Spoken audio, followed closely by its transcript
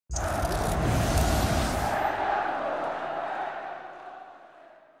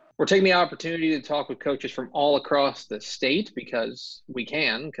We're taking the opportunity to talk with coaches from all across the state because we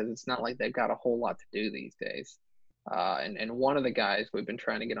can, because it's not like they've got a whole lot to do these days. And one of the guys we've been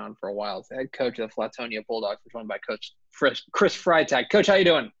trying to get on for a while is the head coach of the Flatonia Bulldogs. We're joined by Coach Chris Freytag. Coach, how you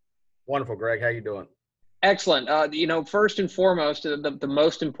doing? Wonderful, Greg. How you doing? Excellent. First and foremost, the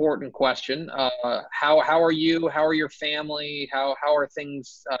most important question: how are you? How are your family? How are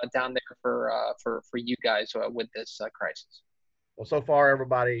things down there for you guys with this crisis? Well, so far,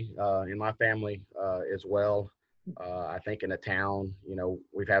 everybody in my family is well. I think in the town,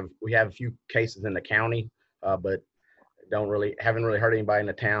 we have a few cases in the county, but haven't really hurt anybody in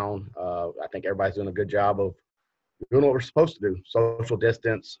the town. I think everybody's doing a good job of doing what we're supposed to do: social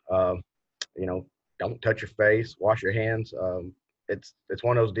distance. You know, don't touch your face, wash your hands. It's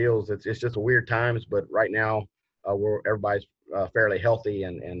one of those deals. It's just a weird times, but right now, everybody's fairly healthy,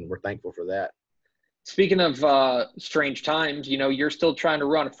 and we're thankful for that. Speaking of strange times, you're still trying to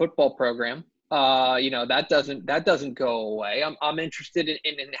run a football program. That doesn't go away. I'm interested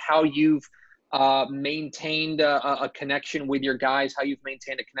in how you've maintained a connection with your guys, how you've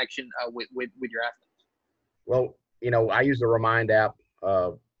maintained a connection with your athletes. Well, I use the Remind app.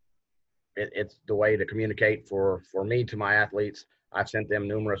 It's the way to communicate for me to my athletes. I've sent them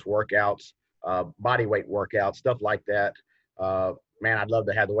numerous workouts, body weight workouts, stuff like that. Man, I'd love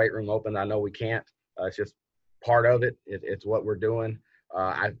to have the weight room open. I know we can't. It's just part of it. It's what we're doing.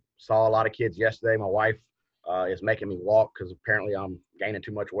 I saw a lot of kids yesterday. My wife is making me walk because apparently I'm gaining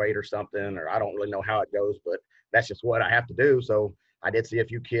too much weight or something, or I don't really know how it goes, but that's just what I have to do. So I did see a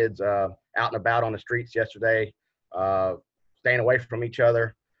few kids out and about on the streets yesterday, staying away from each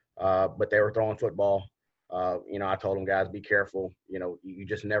other, but they were throwing football. I told them, guys, be careful. You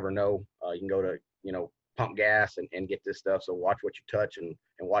just never know. You can go to, pump gas and get this stuff. So watch what you touch and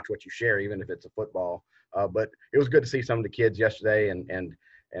watch what you share, even if it's a football. But it was good to see some of the kids yesterday, and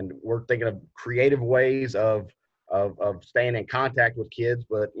we're thinking of creative ways of staying in contact with kids.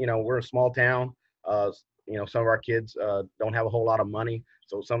 But we're a small town. Some of our kids don't have a whole lot of money,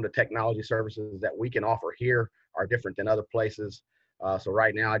 so some of the technology services that we can offer here are different than other places. So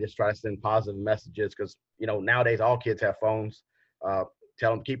right now, I just try to send positive messages because nowadays all kids have phones.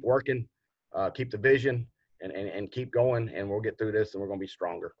 Tell them keep working, keep the vision, and keep going, and we'll get through this, and we're going to be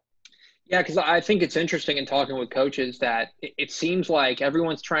stronger. Yeah, because I think it's interesting in talking with coaches that it seems like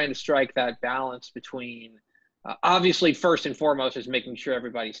everyone's trying to strike that balance between obviously first and foremost is making sure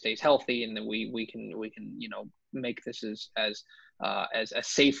everybody stays healthy, and that we can make this as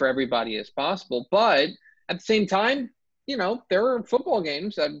safe for everybody as possible. But at the same time, there are football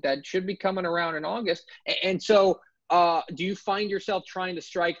games that should be coming around in August, and so do you find yourself trying to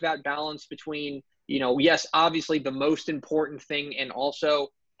strike that balance between yes, obviously the most important thing, and also,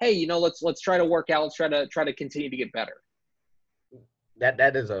 hey, let's try to work out. Let's try to continue to get better.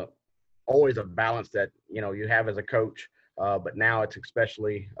 That is always a balance that you have as a coach, but now it's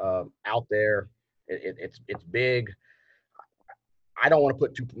especially out there. It's big. I don't want to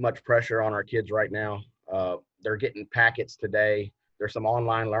put too much pressure on our kids right now. They're getting packets today. There's some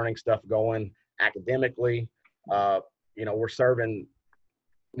online learning stuff going academically. We're serving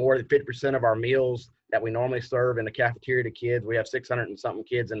more than 50% of our meals that we normally serve in the cafeteria to kids. We have 600 and something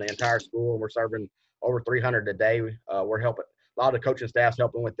kids in the entire school, and we're serving over 300 a day. We're helping a lot of the coaching staff's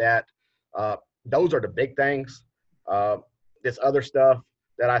helping with that. Those are the big things. This other stuff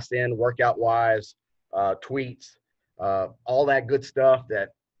that I send workout wise, tweets, all that good stuff that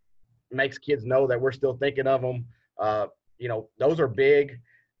makes kids know that we're still thinking of them. Those are big,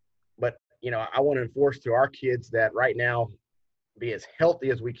 but I want to enforce to our kids that right now, be as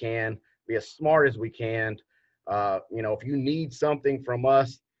healthy as we can, be as smart as we can. If you need something from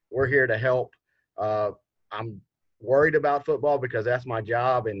us, we're here to help. I'm worried about football because that's my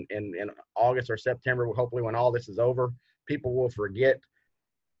job. And in August or September, hopefully when all this is over, people will forget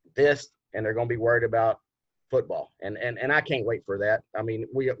this and they're going to be worried about football. And I can't wait for that. I mean,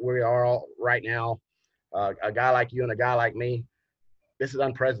 we are all right now, a guy like you and a guy like me, this is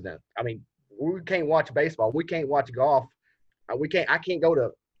unprecedented. I mean, we can't watch baseball. We can't watch golf. I can't go to,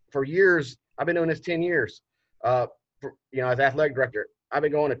 for years, I've been doing this 10 years, as athletic director. I've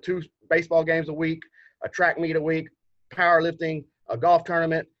been going to 2 baseball games a week, a track meet a week, powerlifting, a golf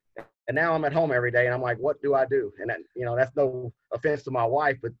tournament, and now I'm at home every day, and I'm like, what do I do? And that's no offense to my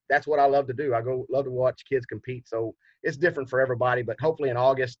wife, but that's what I love to do. Love to watch kids compete. So it's different for everybody, but hopefully in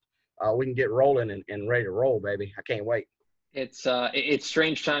August we can get rolling and ready to roll, baby. I can't wait. It's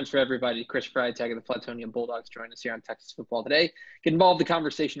strange times for everybody. Chris Freytag of the Flatonia Bulldogs joined us here on Texas Football Today. Get involved in the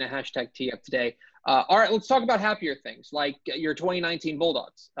conversation at #TUpToday. All right, let's talk about happier things, like your 2019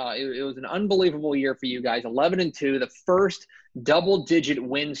 Bulldogs. It was an unbelievable year for you guys, 11-2, the first double-digit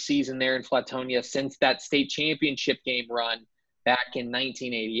win season there in Flatonia since that state championship game run back in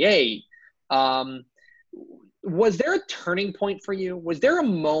 1988. Was there a turning point for you? Was there a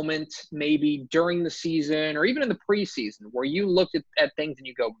moment maybe during the season or even in the preseason where you looked at things and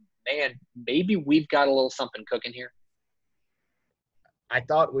you go, man, maybe we've got a little something cooking here? I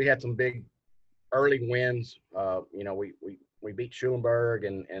thought we had some big early wins. We beat Schulenburg,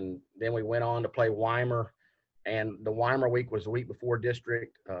 and then we went on to play Weimar. And the Weimar week was the week before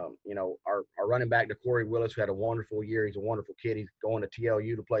district. Our running back, Corey Willis, who had a wonderful year. He's a wonderful kid. He's going to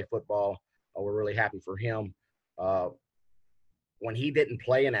TLU to play football. We're really happy for him. When he didn't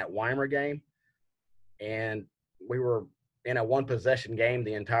play in that Weimar game, and we were in a one-possession game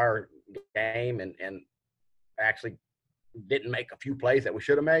the entire game, and actually didn't make a few plays that we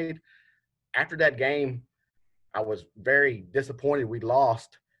should have made. After that game, I was very disappointed we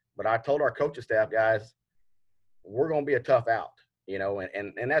lost, but I told our coaching staff, guys, we're going to be a tough out,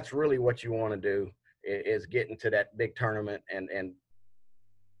 and that's really what you want to do is get into that big tournament and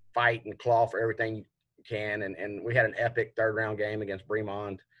fight and claw for everything you can. And we had an epic third-round game against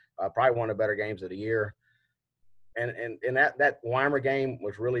Bremond, probably one of the better games of the year. And that Weimar game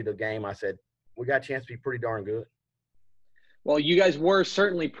was really the game I said, we got a chance to be pretty darn good. Well, you guys were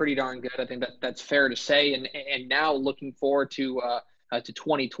certainly pretty darn good. I think that's fair to say. And now looking forward to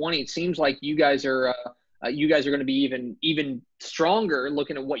 2020, it seems like you guys are going to be even stronger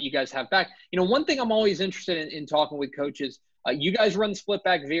looking at what you guys have back. One thing I'm always interested in talking with coaches, you guys run split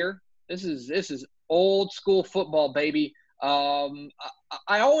back veer. This is old school football, baby. I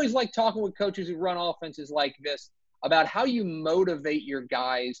always like talking with coaches who run offenses like this about how you motivate your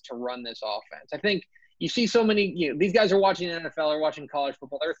guys to run this offense. I think you see so many, these guys are watching NFL or watching college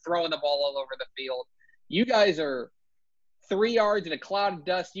football. They're throwing the ball all over the field. You guys are 3 yards in a cloud of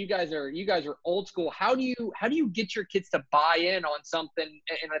dust. You guys are old school. How do you get your kids to buy in on something?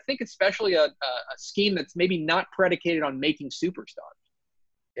 And I think especially a scheme that's maybe not predicated on making superstars.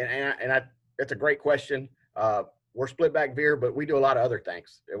 And it's a great question. We're split back veer, but we do a lot of other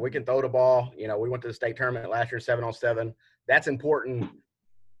things. We can throw the ball. We went to the state tournament last year, 7-on-7. That's important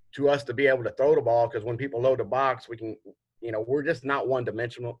to us to be able to throw the ball, because when people load the box, we can, we're just not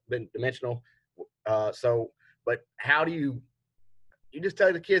one-dimensional. But how do you just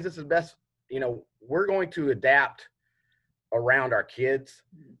tell the kids this is best? We're going to adapt around our kids.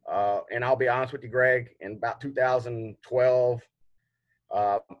 And I'll be honest with you, Greg, in about 2012,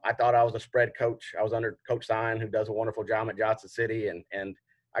 I thought I was a spread coach. I was under Coach Stein, who does a wonderful job at Johnson City. And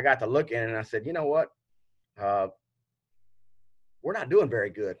I got to look in and I said, you know what? We're not doing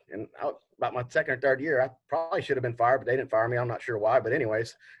very good. And about my second or third year, I probably should have been fired, but they didn't fire me. I'm not sure why. But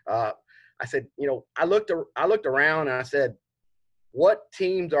anyways, I said, I looked around and I said, what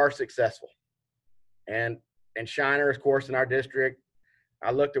teams are successful? And Shiner, of course, in our district, I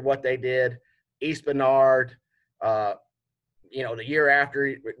looked at what they did. East Bernard, the year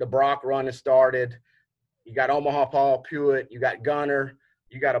after the Brock run has started, you got Omaha Paul Pewitt, you got Gunner,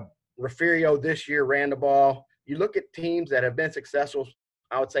 you got a Refugio this year ran the ball. You look at teams that have been successful,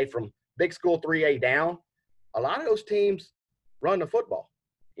 I would say from big school 3A down, a lot of those teams run the football,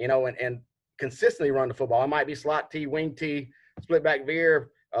 and consistently run the football. It might be slot T, wing T, split back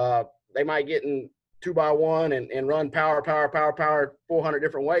veer. They might get in 2x1 and run power 400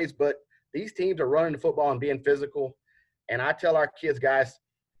 different ways, but these teams are running the football and being physical. And I tell our kids, guys,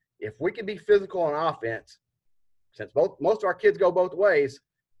 if we can be physical on offense, since most of our kids go both ways,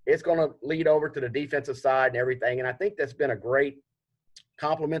 it's going to lead over to the defensive side and everything. And I think that's been a great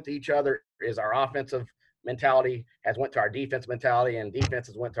compliment to each other, is our offensive mentality has went to our defense mentality, and defense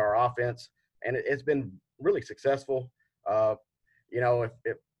has went to our offense. And it's been really successful. If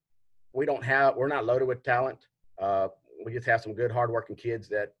we're not loaded with talent. We just have some good, hardworking kids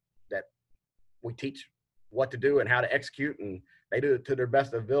that we teach what to do and how to execute, and they do it to their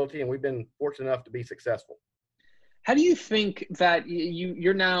best ability. And we've been fortunate enough to be successful. How do you think that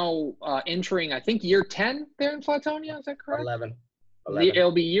you're now entering, I think, year 10 there in Flatonia? Is that correct? 11.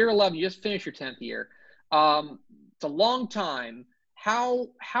 It'll be year 11. You just finished your 10th year. It's a long time. How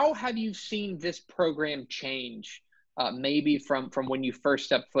have you seen this program change, maybe from when you first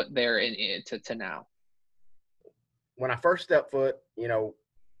stepped foot there to now? When I first stepped foot,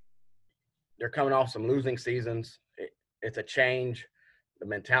 they're coming off some losing seasons. It's a change. The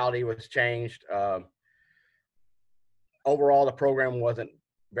mentality was changed. Overall, the program wasn't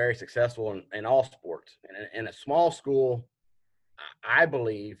very successful in all sports. And in a small school, I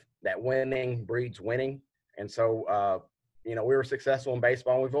believe that winning breeds winning. And so, we were successful in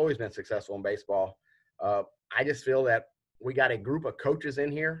baseball. We've always been successful in baseball. I just feel that we got a group of coaches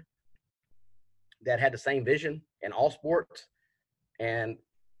in here that had the same vision in all sports, and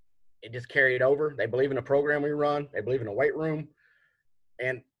it just carried over. They believe in the program we run. They believe in the weight room.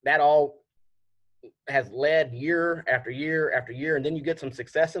 And that all has led year after year after year. And then you get some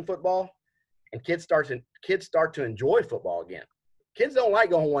success in football, and kids start to enjoy football again. Kids don't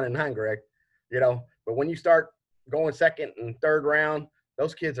like going 1-9, Greg, but when you start going second and third round,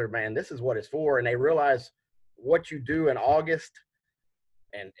 those kids are, man, this is what it's for. And they realize what you do in August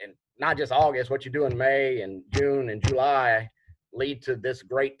and not just August, what you do in May and June and July lead to this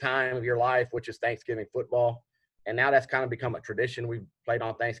great time of your life, which is Thanksgiving football. And now that's kind of become a tradition. We've played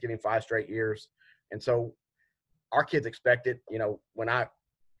on Thanksgiving 5 straight years. And so our kids expect it. When I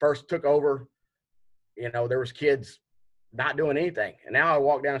first took over, there was kids not doing anything. And now I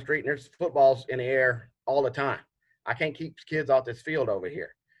walk down the street and there's footballs in the air all the time. I can't keep kids off this field over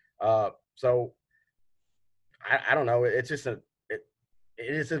here. So I don't know. It's just it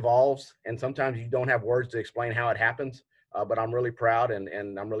just evolves. And sometimes you don't have words to explain how it happens. But I'm really proud, and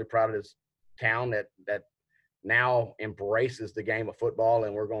I'm really proud of this town that now embraces the game of football,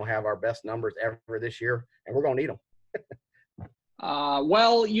 and we're going to have our best numbers ever this year, and we're going to need them.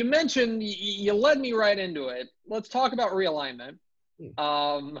 Well, you mentioned, you led me right into it. Let's talk about realignment.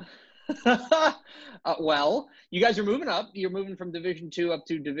 Well, you guys are moving up. You're moving from Division II up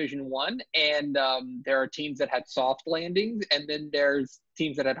to Division I, and there are teams that had soft landings, and then there's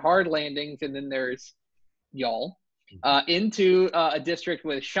teams that had hard landings, and then there's y'all. Into a district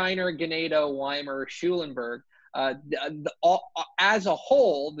with Shiner, Ganado, Weimer, Schulenburg. As a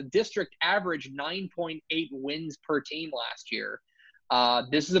whole, the district averaged 9.8 wins per team last year.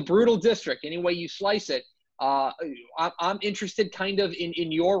 This is a brutal district, any way you slice it. I'm interested kind of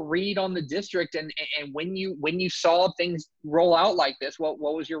in your read on the district, and when you saw things roll out like this, what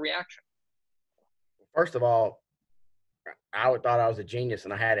was your reaction? First of all, I thought I was a genius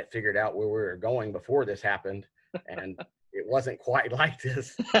and I had it figured out where we were going before this happened. And it wasn't quite like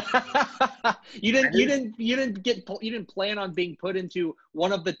this. You didn't plan on being put into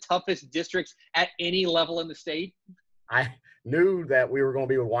one of the toughest districts at any level in the state? I knew that we were going to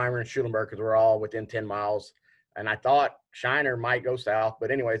be with Weimer and Schulenburg because we're all within 10 miles. And I thought Shiner might go south,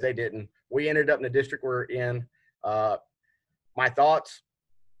 but anyways, they didn't. We ended up in the district we're in. My thoughts,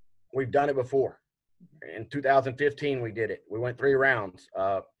 we've done it before. In 2015, we did it. We went 3 rounds.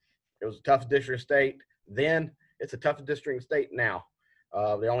 It was a tough district state then. It's a tough district in state now.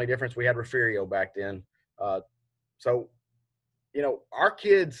 The only difference, we had Refugio back then. So, our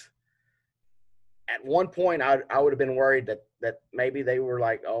kids, at one point, I would have been worried that maybe they were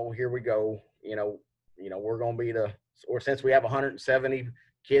like, oh, here we go. We're going to be or since we have 170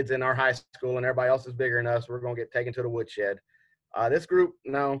 kids in our high school and everybody else is bigger than us, we're going to get taken to the woodshed. This group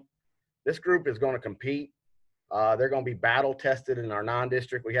is going to compete. They're going to be battle tested in our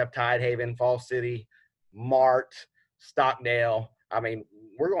non-district. We have Tidehaven, Fall City, Mart, Stockdale. I mean,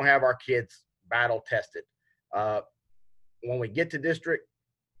 we're going to have our kids battle tested. When we get to district,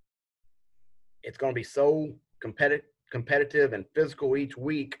 it's going to be so competitive and physical each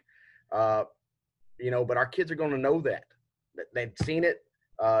week, but our kids are going to know that they've seen it.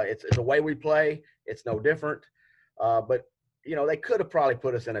 It's the way we play. It's no different. But they could have probably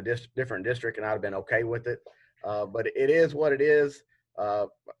put us in a different district and I'd have been okay with it. But it is what it is. I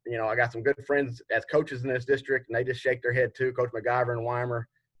got some good friends as coaches in this district, and they just shake their head too. Coach McGyver and Weimer,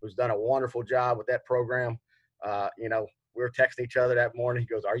 who's done a wonderful job with that program. We were texting each other that morning. He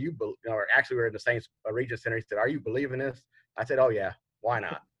goes, or actually we were in the same region center. He said, are you believing this? I said, oh yeah, why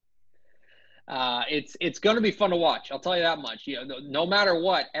not? It's going to be fun to watch. I'll tell you that much. No matter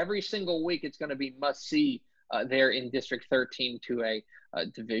what, every single week, it's going to be must see there in District 13 to a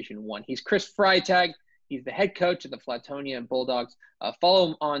Division I. He's Chris Freytag. He's the head coach of the Flatonia Bulldogs. Follow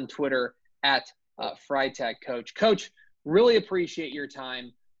him on Twitter at Freytag Coach. Coach, really appreciate your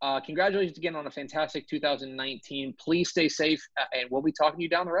time. Congratulations again on a fantastic 2019. Please stay safe, and we'll be talking to you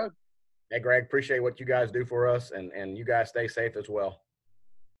down the road. Hey, Greg, appreciate what you guys do for us, and you guys stay safe as well.